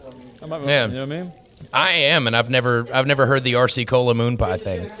either. Yeah. Yeah. You know what I mean? I am, and I've never heard the RC Cola moon pie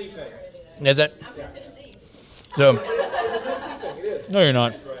thing. Is it? So, No, you're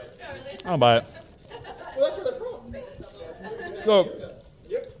not. I'll buy it. Well, that's where they're from. Go.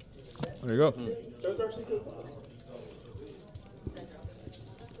 There you go. Those RC Cola.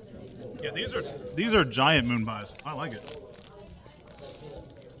 Yeah, these are giant moon pies. I like it.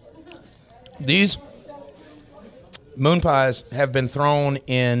 these moon pies have been thrown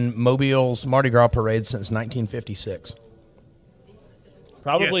in Mobile's Mardi Gras parade since 1956.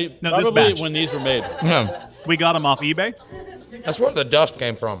 Probably, Yes. No, this probably batch. when these were made. Yeah. We got them off eBay. That's where the dust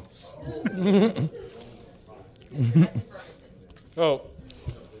came from. Oh.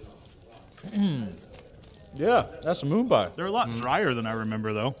 Yeah, that's a moon pie. They're a lot drier than I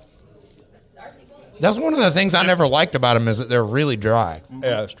remember, though. That's one of the things I never liked about them is that they're really dry.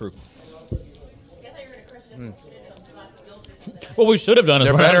 Yeah, that's true. What we should have done is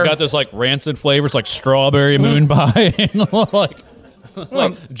They're we better. got this like rancid flavors like strawberry moon pie and like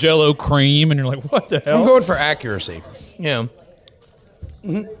Jello cream, and you're like, what the hell? I'm going for accuracy. Yeah.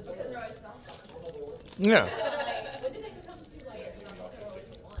 Mhm. Yeah.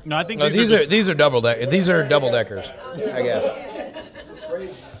 No, I think No, these are double deckers, I guess.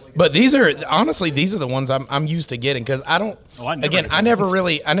 But these are honestly these are the ones I'm used to getting because I don't. I never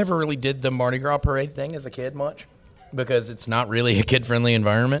really did the Mardi Gras parade thing as a kid much because it's not really a kid friendly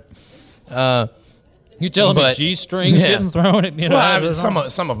environment. You telling me G-strings getting thrown at some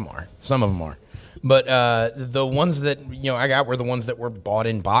of them are. Some of them are. But the ones that I got were the ones that were bought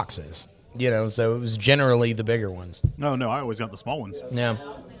in boxes. So it was generally the bigger ones. No, I always got the small ones. Yeah.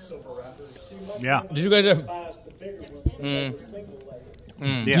 Yeah. Did you guys?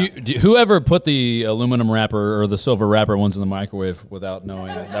 Yeah. Whoever put the aluminum wrapper or the silver wrapper ones in the microwave without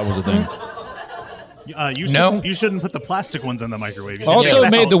knowing that was a thing? You shouldn't put the plastic ones in the microwave. You should Also get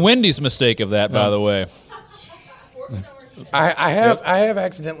it made out. the Wendy's mistake of that, by the way. I have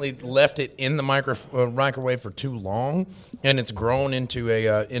accidentally left it in the microwave for too long, and it's grown into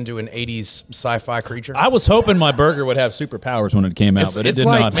an 80s sci-fi creature. I was hoping my burger would have superpowers when it came out, but it did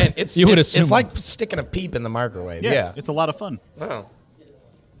not. Man, it's like sticking a peep in the microwave. Yeah. It's a lot of fun. Oh.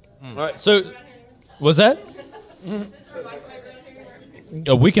 All right, so was that?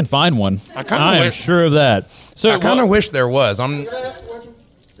 We can find one. I am sure of that. So I kind of wish there was.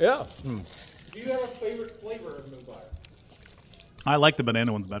 Yeah. Do you have a favorite flavor of moon pie? I like the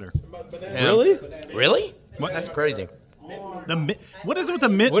banana ones better. Really? Really? What? That's crazy. What is it with the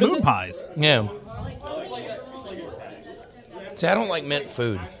mint moon pies? Yeah. See, I don't like mint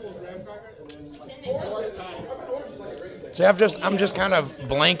food. See, I'm just kind of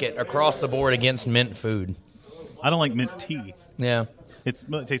blanket across the board against mint food. I don't like mint tea. Yeah. It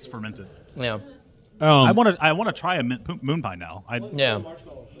tastes fermented. Yeah. I want to try a mint moon pie now. Yeah.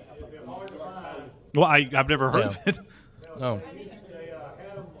 Well, I've never heard of it. Oh. They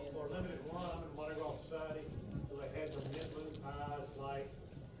had them for limited run in Mardi Gras Society. So they had some mint moon pies like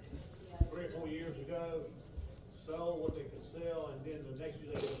 3 or 4 years ago. Sold what they could sell, and then the next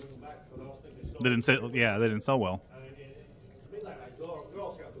year they didn't bring them back because I don't think they sold. They didn't sell well. I mean, to me, like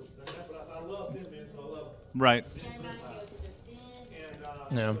Girl Scout cookies. That's what I love them, man. So I love them. Right.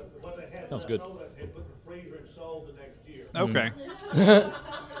 And Yeah. what they had Sounds left good. over, they put in the freezer and sold the next year. Okay.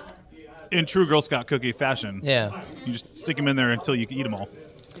 In true Girl Scout cookie fashion. Yeah. You just stick them in there until you can eat them all.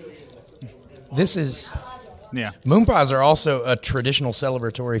 This is... Yeah. Moon pies are also a traditional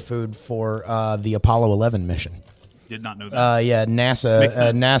celebratory food for the Apollo 11 mission. Did not know that. Yeah, Makes sense.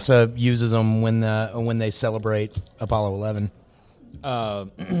 NASA uses them when they celebrate Apollo 11.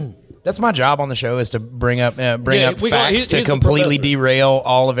 That's my job on the show, is to bring up facts he's to the completely professor. derail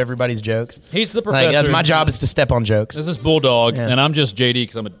all of everybody's jokes. He's the professor. My job is to step on jokes. This is Bulldog, Yeah. and I'm just JD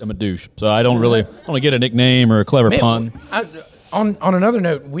because I'm a douche. So I don't really get a nickname or a clever pun. On another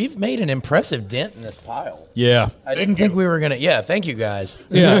note, we've made an impressive dent in this pile. Yeah. I didn't think we were gonna. Yeah, thank you guys.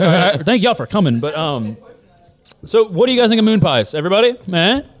 Yeah. Thank y'all for coming. But so what do you guys think of moon pies? Everybody?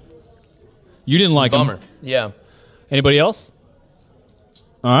 Man, you didn't like Bummer. them. Yeah. Anybody else?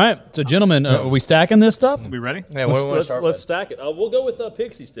 All right. So, gentlemen, are we stacking this stuff? We ready? Yeah. What do we want to start Let's with? stack it. We'll go with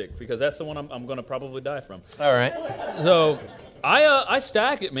Pixie Stick because that's the one I'm going to probably die from. All right. So, I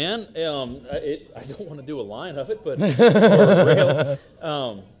stack it, man. I don't want to do a line of it, but or a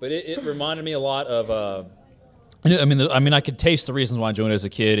rail. But it reminded me a lot of. I mean, I could taste the reasons why I enjoyed it as a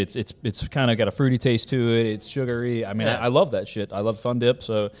kid. It's kind of got a fruity taste to it. It's sugary. I mean, Yeah. I love that shit. I love Fun Dip.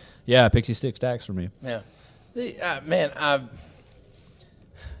 So, yeah, Pixie Stick stacks for me. Yeah. Man,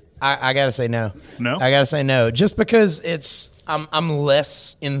 I gotta say no. No? I gotta say no, just because I'm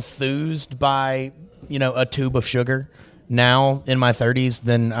less enthused by a tube of sugar now in my 30s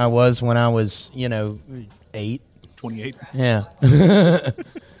than I was when I was 8. 28. Yeah.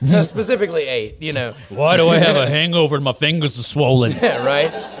 Specifically 8. Why do I have a hangover and my fingers are swollen? Yeah,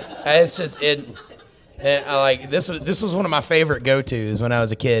 right. It's just I like this was one of my favorite go-tos when I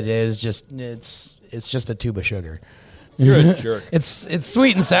was a kid. It was just it's just a tube of sugar. You're a jerk. It's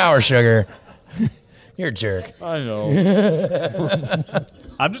sweet and sour sugar. You're a jerk. I know.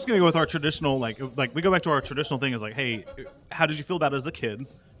 I'm just gonna go with our traditional, like we go back to our traditional thing is like, hey, how did you feel about it as a kid,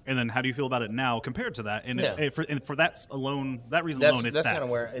 and then how do you feel about it now compared to that? And, Yeah. for that reason That's alone, it that's stacks. kind of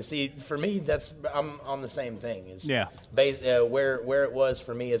where see for me I'm on the same thing. Yeah. Where it was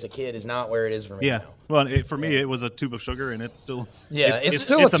for me as a kid is not where it is for me Yeah. now. Well, for me, it was a tube of sugar, and it's still it's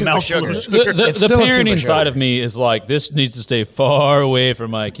still a tube of mouthful sugar. of sugar. The It's still a tube of parenting sugar. side of me is like, this needs to stay far away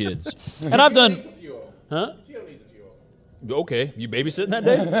from my kids. And I've done... Huh? Okay. You babysitting that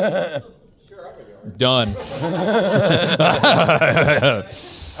day? Done.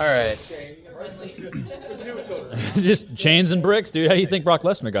 All right. Just chains and bricks, dude. How do you think Brock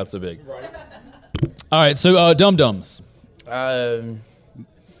Lesnar got so big? All right, so Dum Dums.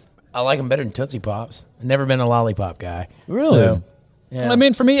 I like them better than Tootsie Pops. I've never been a lollipop guy. Really? So, yeah. I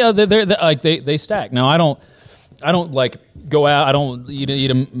mean, for me, they're like they stack. Now, I don't like go out. I don't eat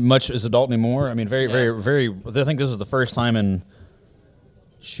them much as adult anymore. I mean, very. I think this was the first time in,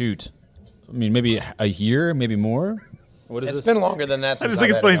 maybe a year, maybe more, What is It's this? been longer than that. I just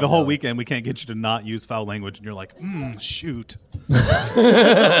think it's funny the whole weekend we can't get you to not use foul language, and you're like, shoot. Like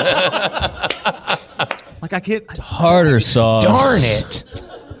I can't. Tartar sauce. Darn it.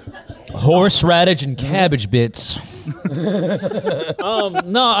 Horseradish and cabbage bits. No,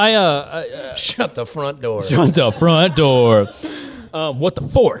 I shut the front door. Shut the front door. What the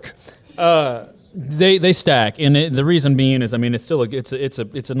fork? They stack, and the reason being is, I mean, it's still it's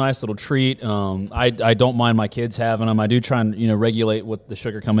a nice little treat. I don't mind my kids having them. I do try and regulate what the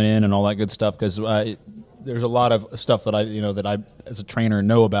sugar coming in and all that good stuff, because there's a lot of stuff that I as a trainer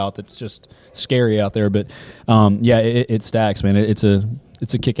know about that's just scary out there. But yeah, it stacks, man. It's a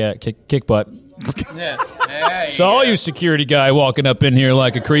kick butt. Yeah. Saw you, security guy, walking up in here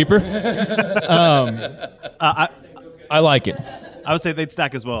like a creeper. I like it. I would say they'd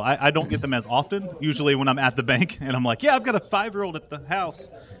stack as well. I don't get them as often. Usually when I'm at the bank and I'm like, yeah, I've got a 5-year-old at the house,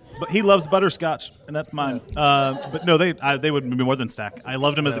 but he loves butterscotch and that's mine. But no, they would be more than stack. I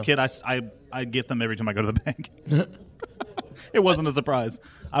loved them as a kid. I get them every time I go to the bank. It wasn't a surprise.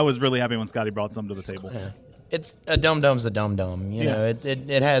 I was really happy when Scotty brought some to the table. Yeah. It's a dum-dum's a dum-dum. You know,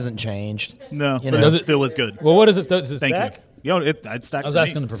 it hasn't changed. No, you but know? it still is good. Well, what is it? Does it Thank stack? you. It stacks. I was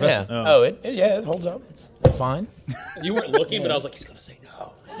asking the professor. Yeah. It holds up. Fine. You weren't looking, but I was like, he's going to say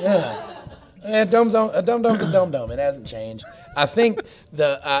no. Yeah. A dum-dum's a dum-dum. It hasn't changed. I think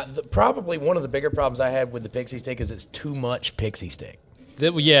the probably one of the bigger problems I had with the pixie stick is it's too much pixie stick.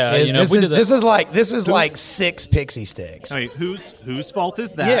 This is like 6 pixie sticks. Wait, whose fault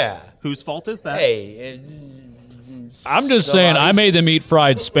is that? Yeah. Whose fault is that? Hey, I'm just saying, I made them eat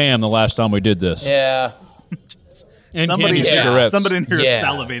fried Spam the last time we did this. Yeah. And somebody candy cigarettes. Somebody in here is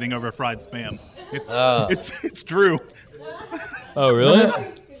salivating over fried Spam. It's true. Oh, really?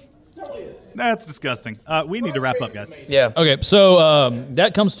 That's disgusting. We need to wrap up, guys. Yeah. Okay, so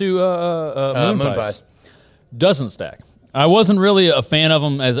that comes to moon pies. Doesn't stack. I wasn't really a fan of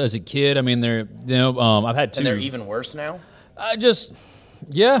them as a kid. I mean, they're I've had 2. And they're even worse now. I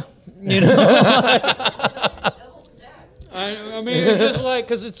mean, it's just like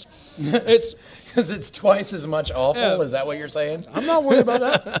because it's twice as much awful. Yeah. Is that what you're saying? I'm not worried about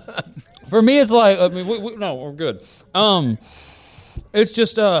that. For me, it's like no, we're good. It's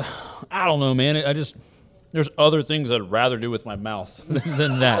just I don't know, man. There's other things I'd rather do with my mouth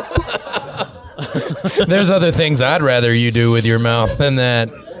than that. There's other things I'd rather you do with your mouth than that.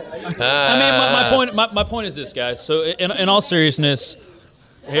 I mean, my point is this, guys. So in all seriousness,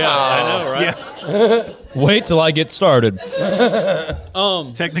 yeah, I know, right? Yeah. Wait till I get started.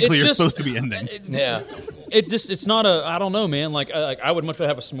 Technically, you're supposed to be ending. It's not I don't know, man. Like I would much rather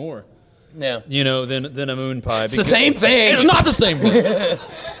have a s'more. Yeah. Than a moon pie. It's the same thing. It's not the same thing.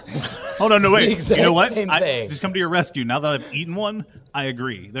 Hold on, no, wait. It's the You know what? same thing. Just come to your rescue. Now that I've eaten one, I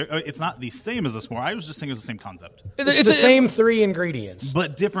agree. It's not the same as a s'more. I was just saying it's the same concept. It's the same 3 ingredients.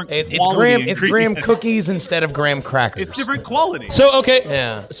 But different It's quality graham cookies instead of graham crackers. It's different quality. So, okay.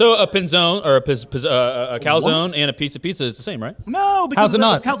 Yeah. So a pinzone or a calzone and a pizza is the same, right? No, because How's it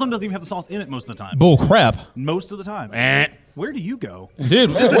not? calzone doesn't even have the sauce in it most of the time. Bull crap. Most of the time. Where do you go?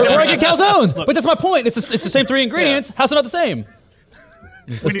 Dude, where I get calzones? But that's my point. It's the same 3 ingredients. Yeah. How's it not the same?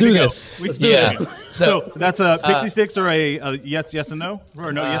 Let's do this. Let's do this. So that's a pixie sticks or a yes and no?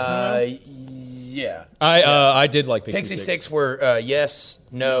 Or no, yes and no? Yeah. I did like pixie sticks were yes,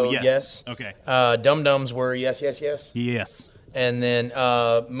 no, yes. Okay. Dum-dums were yes. Yes. And then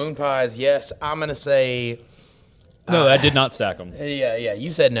moon pies, yes. I'm going to say... No, I did not stack them. Yeah.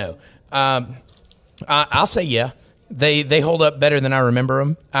 You said no. I'll say yeah. They hold up better than I remember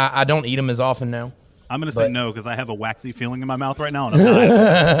them. I don't eat them as often now. I'm going to say no because I have a waxy feeling in my mouth right now. And I'm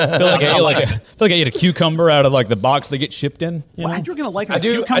I feel like I ate a cucumber out of like the box they get shipped in. Why you're going to like a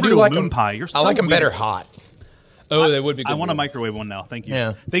cucumber to like a moon pie? You're so I like them weird. better hot. Oh, they would be good. I want a microwave one now. Thank you.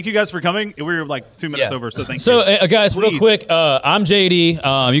 Yeah. Thank you guys for coming. We're like 2 minutes over, so thank you. So, guys, Please. real quick, I'm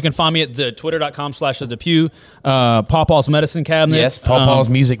JD. You can find me at the twitter.com/thepew, Pawpaw's Medicine Cabinet. Yes,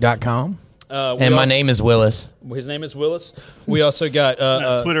 pawpawsmusic.com. And my name is Willis. His name is Willis. We also got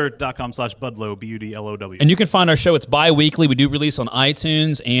twitter.com/Budlow, BUDLOW. And you can find our show. It's bi-weekly. We do release on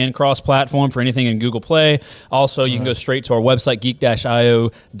iTunes and cross-platform for anything in Google Play. Also, you can go straight to our website,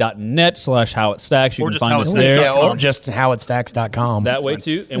 geek-io.net/howitstacks. You or can just find us howitstacks.com. there. Yeah, or just howitstacks.com. That way,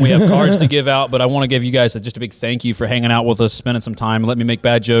 too. And we have cards to give out, but I want to give you guys just a big thank you for hanging out with us, spending some time, let me make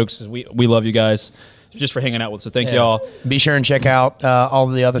bad jokes. We love you guys. Just for hanging out with us. So thank y'all. Be sure and check out all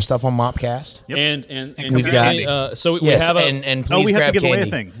the other stuff on Mopcast. Yep. And we've got so we have and please we have grab to give candy. away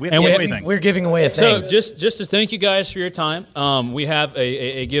a thing. We're giving away a thing. So just to thank you guys for your time, we have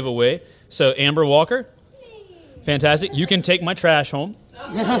a giveaway. So Amber Walker, fantastic. You can take my trash home.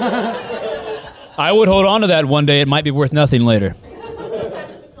 I would hold on to that one day. It might be worth nothing later.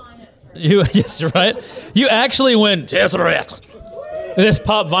 Yes, right? You actually win Tesseract. This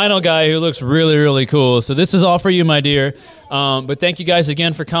pop vinyl guy who looks really, really cool. So this is all for you, my dear. But thank you guys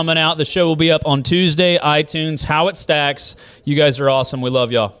again for coming out. The show will be up on Tuesday, iTunes, How It Stacks. You guys are awesome. We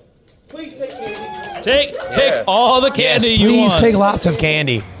love y'all. Please take candy. Take all the candy Yes, you please want. take lots of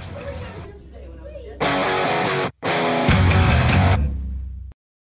candy.